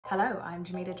Hello, I'm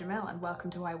Jameela Jamil and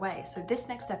welcome to I Weigh. So this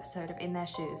next episode of In Their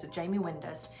Shoes with Jamie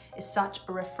Windust is such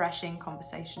a refreshing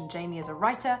conversation. Jamie is a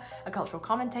writer, a cultural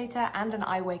commentator and an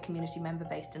I Weigh community member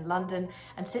based in London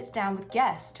and sits down with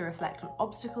guests to reflect on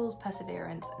obstacles,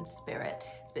 perseverance and spirit.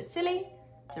 It's a bit silly,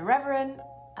 it's irreverent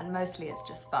and mostly it's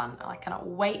just fun. And I cannot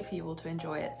wait for you all to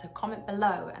enjoy it. So comment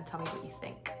below and tell me what you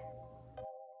think.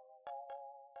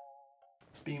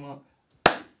 B-mark.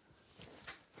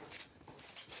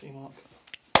 C-mark.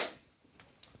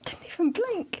 Didn't even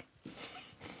blink.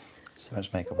 So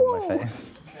much makeup on my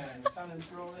face. Okay, sound is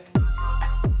rolling.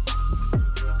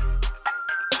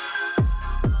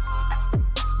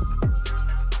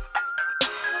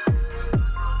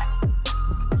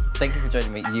 Thank you for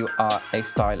joining me. You are a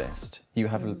stylist. You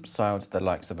have styled the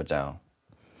likes of Adele,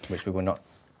 which we will not...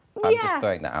 I'm just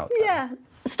throwing that out there. Yeah.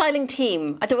 Styling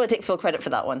team. I don't want to take full credit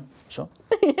for that one. Sure.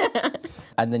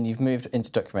 And then you've moved into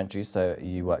documentaries, so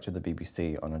you worked with the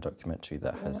BBC on a documentary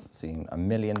that has seen 1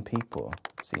 million people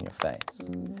seeing your face.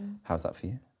 How's that for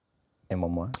you? In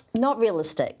one word? Not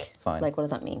realistic. Fine. Like, what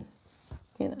does that mean?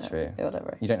 You know, True.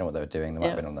 whatever. You don't know what they were doing. They might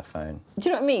have been on their phone. Do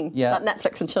you know what I mean? Yeah. That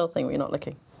Netflix and chill thing where you're not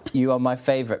looking. You are my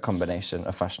favourite combination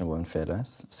of fashionable and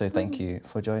fearless, so thank you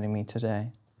for joining me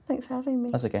today. Thanks for having me.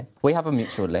 That's okay. We have a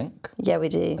mutual link. Yeah, we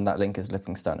do. And that link is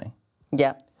looking stunning.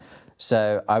 Yeah.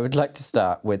 So I would like to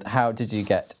start with, how did you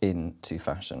get into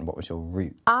fashion? What was your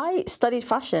route? I studied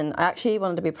fashion. I actually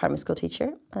wanted to be a primary school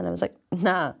teacher. And I was like,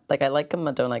 nah, like I like them,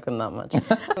 I don't like them that much.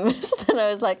 So then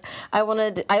I was like, I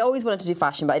always wanted to do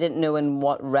fashion, but I didn't know in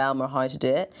what realm or how to do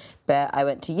it. But I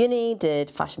went to uni, did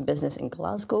fashion business in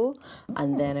Glasgow.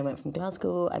 And then I went from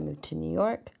Glasgow, I moved to New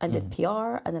York and did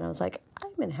PR. And then I was like,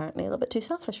 I'm inherently a little bit too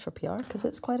selfish for PR because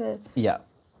it's quite a... Yeah.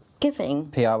 Giving.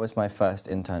 PR was my first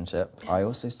internship. Yes. I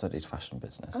also studied fashion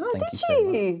business. Oh, Thank did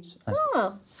you so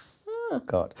much. Oh.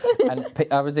 God. And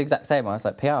I was the exact same. I was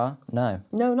like, PR? No.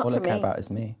 No, not All for I care me. about is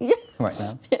me Yeah. right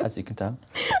now, as you can tell.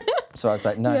 So I was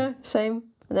like, no. Yeah, same.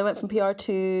 And then went from PR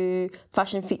to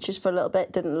fashion features for a little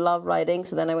bit. Didn't love writing,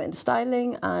 so then I went into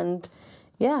styling, and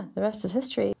yeah, the rest is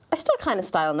history. I still kind of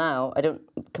style now. I don't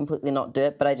completely not do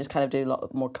it, but I just kind of do a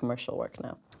lot more commercial work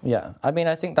now. Yeah. I mean,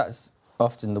 I think that's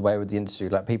often the way with the industry.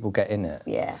 Like, people get in it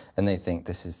and they think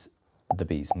this is the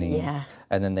bee's knees,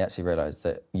 and then they actually realise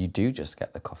that you do just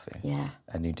get the coffee,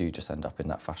 and you do just end up in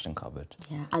that fashion cupboard.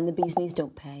 Yeah, and the bee's knees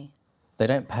don't pay. They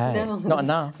don't pay. No, not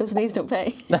enough. Those knees don't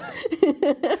pay.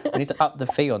 We need to up the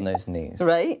fee on those knees.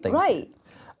 Right, right.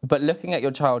 But looking at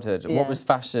your childhood, what was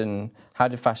fashion? How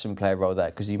did fashion play a role there?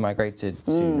 Because you migrated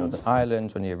to Northern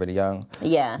Ireland when you were really young.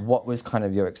 Yeah. What was kind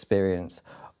of your experience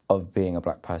of being a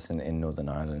black person in Northern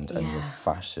Ireland and your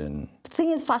fashion? The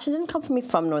thing is, fashion didn't come from me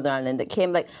from Northern Ireland. It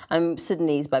came, like, I'm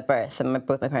Sudanese by birth, and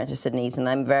both my parents are Sudanese, and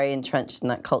I'm very entrenched in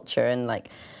that culture and, like,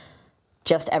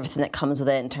 just everything that comes with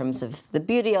it in terms of the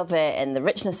beauty of it and the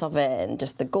richness of it and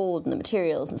just the gold and the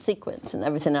materials and sequins and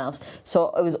everything else.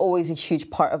 So it was always a huge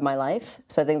part of my life.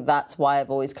 So I think that's why I've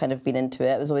always kind of been into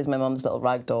it. It was always my mum's little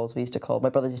rag dolls, we used to call. My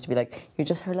brother used to be like, you're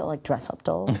just her little, like, dress-up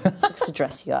doll. She likes to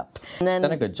dress you up. And then, She's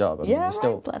done a good job. I mean, you're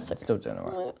still doing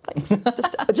all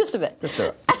right. Just a bit. Just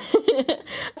all right.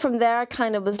 From there, I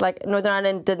kind of was like, Northern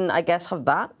Ireland didn't, I guess, have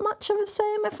that much of a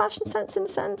say in my fashion sense, in a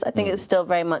sense. I think it was still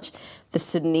very much the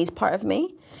Sudanese part of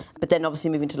me. But then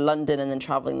obviously moving to London and then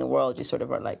travelling the world, you sort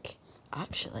of are like,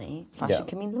 actually, fashion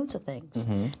can mean loads of things.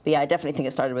 But yeah, I definitely think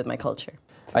it started with my culture.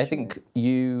 I think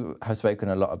you have spoken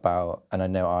a lot about, and I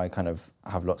know I kind of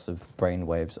have lots of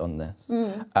brainwaves on this,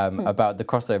 about the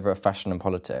crossover of fashion and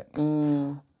politics.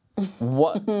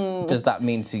 What does that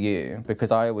mean to you?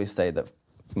 Because I always say that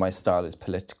my style is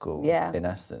political in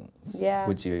essence. Yeah.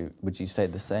 Would you say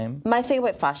the same? My thing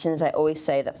about fashion is I always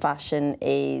say that fashion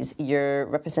is your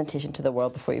representation to the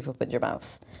world before you've opened your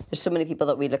mouth. There's so many people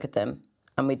that we look at them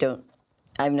and we don't,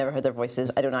 I've never heard their voices,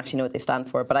 I don't actually know what they stand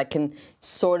for, but I can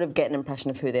sort of get an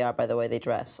impression of who they are by the way they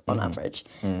dress on average.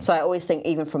 So I always think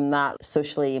even from that,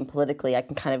 socially and politically, I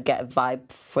can kind of get a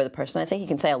vibe for the person. I think you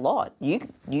can say a lot. You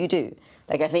do.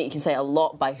 Like, I think you can say a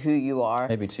lot by who you are.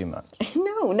 Maybe too much.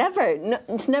 No, never. No,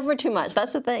 it's never too much.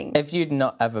 That's the thing. If you'd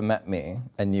not ever met me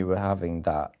and you were having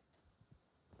that,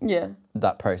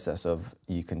 that process of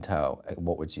you can tell,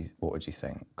 what would you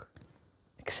think?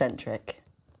 Eccentric.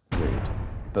 Rude,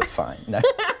 but fine. No,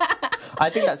 I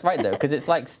think that's right though, because it's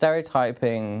like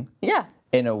stereotyping. Yeah.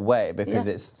 In a way, because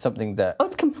it's something that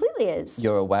it completely is.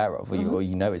 You're aware of, or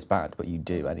you know is bad, but you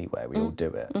do anyway. We all do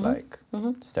it, like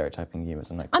stereotyping you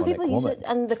as an iconic woman. Use it,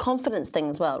 and the confidence thing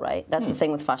as well, right? That's the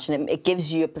thing with fashion. It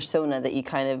gives you a persona that you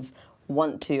kind of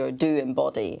want to or do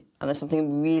embody, and there's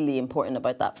something really important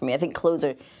about that for me. I think clothes are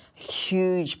a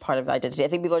huge part of identity. I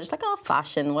think people are just like, oh,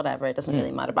 fashion, whatever, it doesn't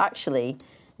really matter. But actually,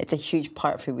 It's a huge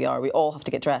part of who we are. We all have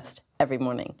to get dressed every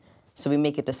morning. So we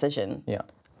make a decision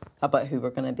about who we're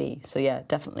going to be. So yeah,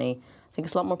 definitely, I think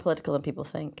it's a lot more political than people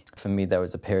think. For me, there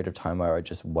was a period of time where I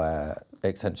just wear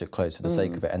eccentric clothes for the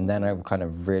sake of it, and then I kind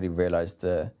of really realised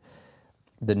the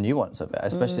nuance of it,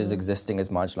 especially as existing as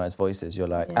marginalised voices. You're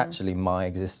like, actually, my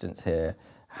existence here,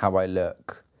 how I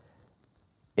look,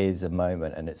 is a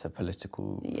moment, and it's a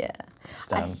political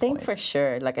standpoint. I think for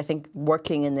sure. Like, I think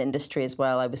working in the industry as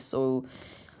well, I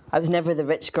was never the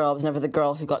rich girl. I was never the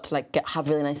girl who got to like have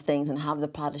really nice things and have the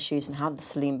Prada shoes and have the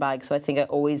Celine bag. So I think I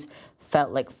always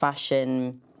felt like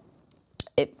fashion,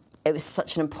 it was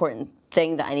such an important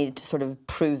thing that I needed to sort of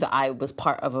prove that I was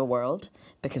part of a world,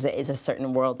 because it is a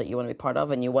certain world that you want to be part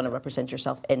of and you want to represent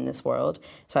yourself in this world.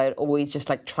 So I'd always just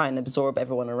like try and absorb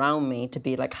everyone around me to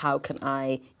be like, how can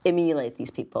I emulate these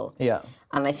people? Yeah.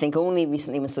 And I think only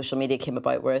recently when social media came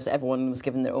about, whereas everyone was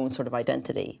given their own sort of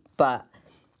identity. But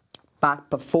back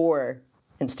before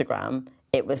Instagram,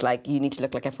 it was like, you need to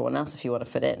look like everyone else if you want to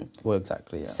fit in. Well,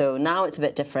 exactly, yeah. So now it's a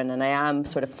bit different, and I am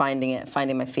sort of finding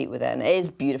my feet with it, and it is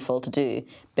beautiful to do,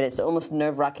 but it's almost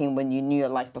nerve-wracking when you knew your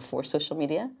life before social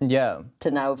media. Yeah.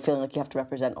 To now feeling like you have to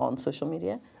represent on social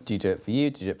media. Do you do it for you?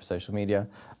 Do you do it for social media?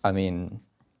 I mean,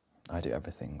 I do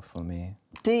everything for me.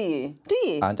 Do you? Do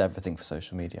you? And everything for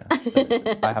social media. So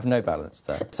I have no balance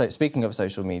there. So speaking of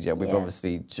social media, we've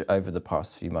obviously, over the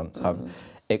past few months, have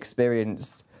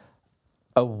experienced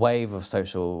a wave of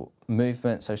social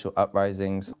movement, social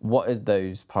uprisings. What has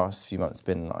those past few months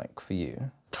been like for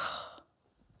you?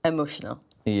 Emotional.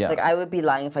 Yeah. Like, I would be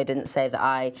lying if I didn't say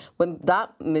that when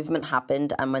that movement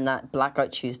happened and when that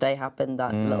Blackout Tuesday happened,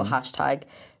 that little hashtag,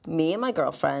 me and my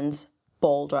girlfriends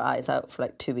bawled our eyes out for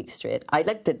like 2 weeks straight. I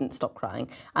like didn't stop crying.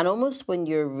 And almost when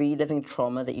you're reliving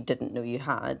trauma that you didn't know you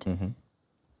had,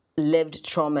 lived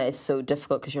trauma is so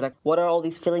difficult, because you're like, what are all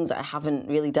these feelings that I haven't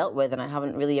really dealt with and I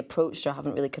haven't really approached or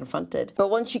haven't really confronted? But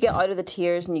once you get out of the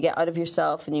tears and you get out of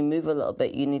yourself and you move a little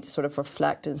bit, you need to sort of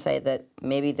reflect and say that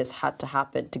maybe this had to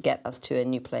happen to get us to a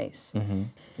new place.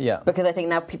 Yeah. Because I think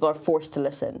now people are forced to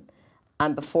listen.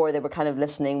 And before they were kind of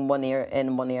listening one ear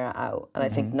in, one ear out. And I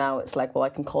think now it's like, well, I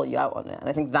can call you out on it. And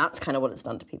I think that's kind of what it's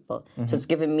done to people. So it's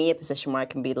given me a position where I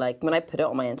can be like, when I put it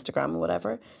on my Instagram or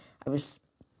whatever, I was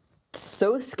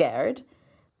so scared,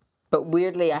 but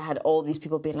weirdly I had all these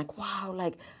people being like, wow,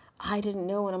 like, I didn't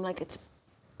know. And I'm like, it's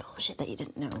bullshit that you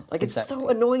didn't know. Like, it's so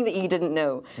annoying that you didn't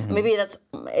know. Maybe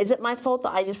is it my fault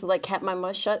that I just like kept my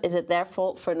mouth shut? Is it their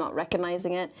fault for not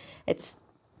recognizing it? It's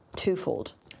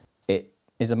twofold. It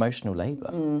is emotional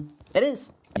labour. It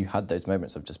is. You had those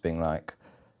moments of just being like,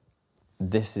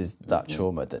 this is that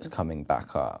trauma that's coming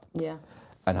back up. Yeah.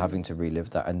 And having to relive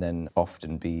that, and then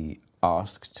often be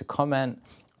asked to comment,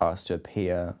 asked to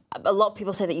appear. A lot of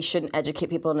people say that you shouldn't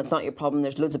educate people and it's not your problem.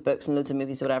 There's loads of books and loads of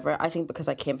movies or whatever. I think because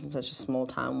I came from such a small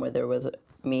town where there was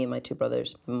me and my two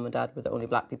brothers, my mum and dad were the only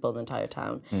black people in the entire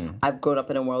town. I've grown up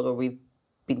in a world where we've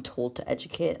been told to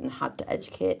educate and had to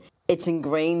educate. It's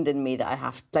ingrained in me that I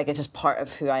have, like, it's just part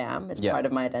of who I am. It's part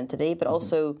of my identity. But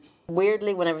also,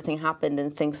 weirdly, when everything happened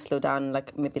and things slowed down,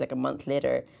 like maybe like a month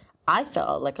later, I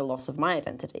felt like a loss of my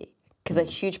identity. Because a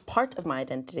huge part of my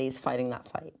identity is fighting that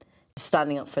fight,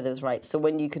 standing up for those rights. So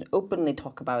when you can openly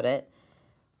talk about it,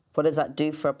 what does that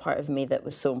do for a part of me that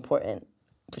was so important,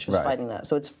 which was fighting that?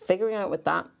 So it's figuring out what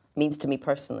that means to me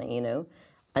personally, you know,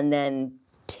 and then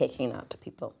taking that to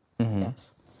people,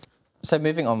 yes. So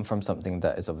moving on from something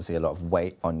that is obviously a lot of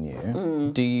weight on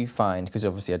you, do you find, because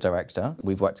you're obviously a director,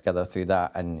 we've worked together through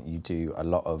that, and you do a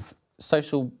lot of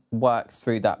social work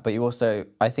through that, but you also,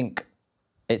 I think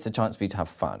it's a chance for you to have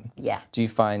fun. Yeah. Do you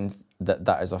find that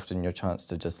that is often your chance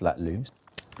to just let loose?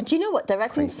 Do you know what?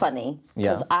 Directing's funny,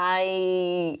 because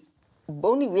I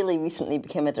only really recently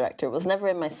became a director. It was never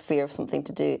in my sphere of something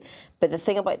to do. But the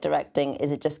thing about directing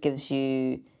is it just gives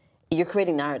you, you're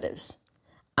creating narratives.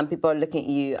 And people are looking at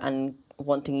you and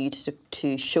wanting you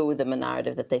to show them a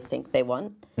narrative that they think they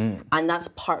want. And that's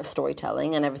part of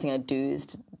storytelling, and everything I do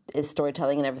is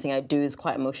storytelling, and everything I do is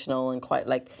quite emotional and quite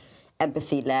like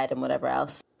empathy-led and whatever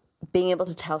else. Being able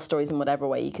to tell stories in whatever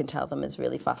way you can tell them is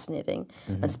really fascinating.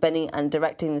 And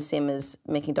directing the same as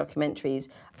making documentaries,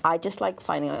 I just like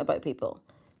finding out about people.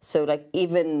 So like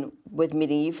even with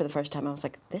meeting you for the first time, I was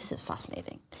like, this is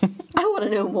fascinating. I want to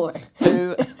know more.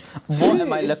 What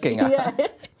am I looking at? Yeah.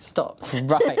 Stop.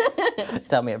 Right.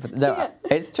 Tell me. No,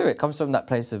 it's true. It comes from that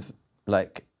place of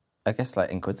like, I guess like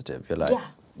inquisitive. You're like,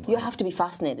 you have to be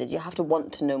fascinated. You have to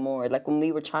want to know more. Like when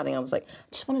we were chatting, I was like,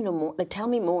 I just want to know more. Like, tell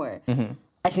me more.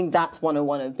 I think that's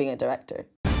 101 of being a director.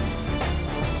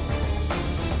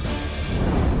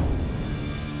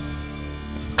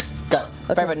 Go.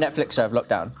 Favourite Netflix show of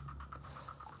lockdown?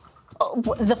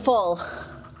 The Fall.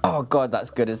 Oh God,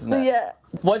 that's good, isn't it? Yeah.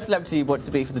 What celebrity do you want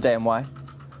to be for the day and why?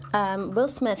 Will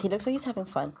Smith. He looks like he's having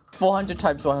fun. 400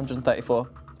 times 134.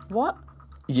 What?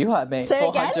 You heard me.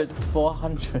 Say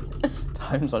 400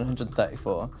 times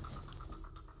 134.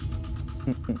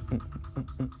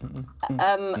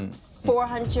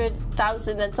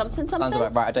 400,000 and something. Sounds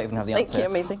about right. I don't even have the answer. Thank you,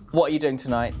 amazing. What are you doing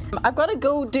tonight? I've got to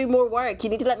go do more work. You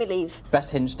need to let me leave.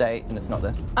 Best Hinge date, and it's not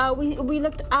this. We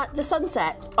looked at the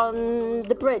sunset on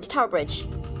the bridge, Tower Bridge.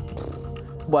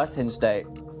 Worst Hinge date,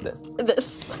 this.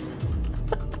 This.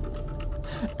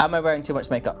 Am I wearing too much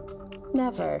makeup?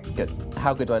 Never. Good.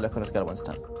 How good do I look on a scale of 1 to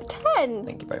 10? 10.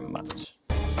 Thank you very much.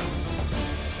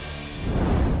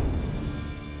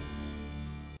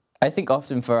 I think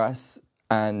often for us,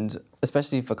 and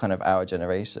especially for kind of our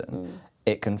generation,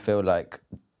 it can feel like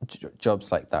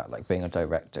jobs like that, like being a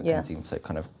director, can seem so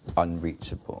kind of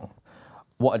unreachable.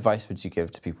 What advice would you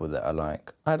give to people that are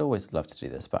like, I'd always love to do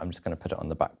this, but I'm just going to put it on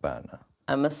the back burner?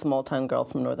 I'm a small town girl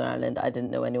from Northern Ireland. I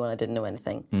didn't know anyone. I didn't know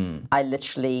anything. I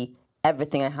literally,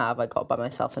 everything I have, I got by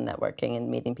myself and networking and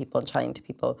meeting people and chatting to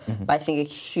people. But I think a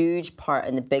huge part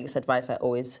and the biggest advice I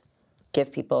always give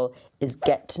people is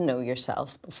get to know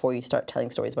yourself before you start telling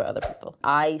stories about other people.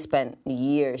 I spent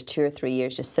years, 2 or 3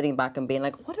 years, just sitting back and being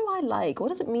like, what do I like? What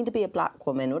does it mean to be a black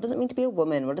woman? What does it mean to be a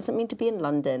woman? What does it mean to be in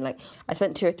London? Like, I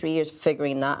spent 2 or 3 years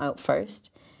figuring that out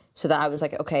first, so that I was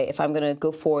like, okay, if I'm gonna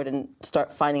go forward and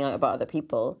start finding out about other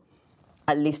people,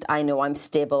 at least I know I'm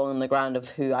stable on the ground of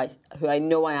who I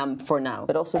know I am for now.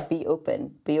 But also be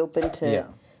open to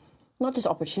not just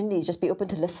opportunities, just be open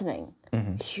to listening.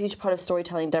 A huge part of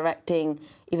storytelling, directing,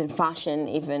 even fashion,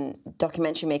 even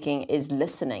documentary making is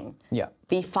listening. Yeah.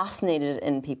 Be fascinated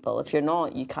in people. If you're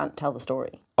not, you can't tell the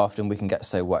story. Often we can get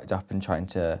so worked up in trying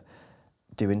to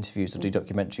do interviews or do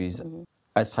documentaries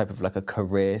as type of like a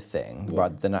career thing,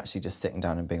 rather than actually just sitting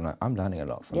down and being like, I'm learning a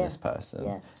lot from this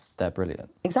person. They're brilliant.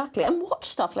 Exactly. And watch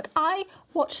stuff. Like, I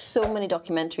watch so many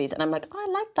documentaries and I'm like, I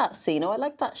like that scene, or I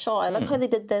like that shot, I like how they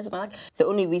did this. And I like... The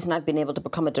only reason I've been able to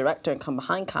become a director and come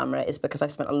behind camera is because I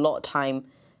spent a lot of time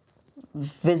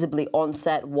visibly on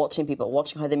set, watching people,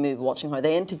 watching how they move, watching how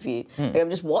they interview. Like, I'm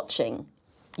just watching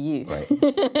you. Right.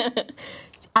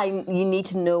 You need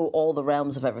to know all the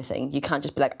realms of everything. You can't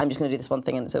just be like, I'm just going to do this one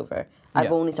thing and it's over.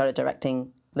 I've only started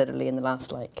directing literally in the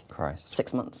last, like,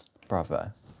 6 months.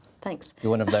 Bravo. Thanks. You're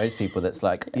one of those people that's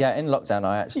like, yeah, in lockdown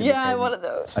I actually I'm one of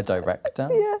those. a director.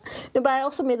 No, but I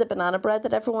also made the banana bread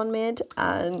that everyone made.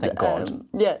 And thank God.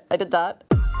 yeah, I did that.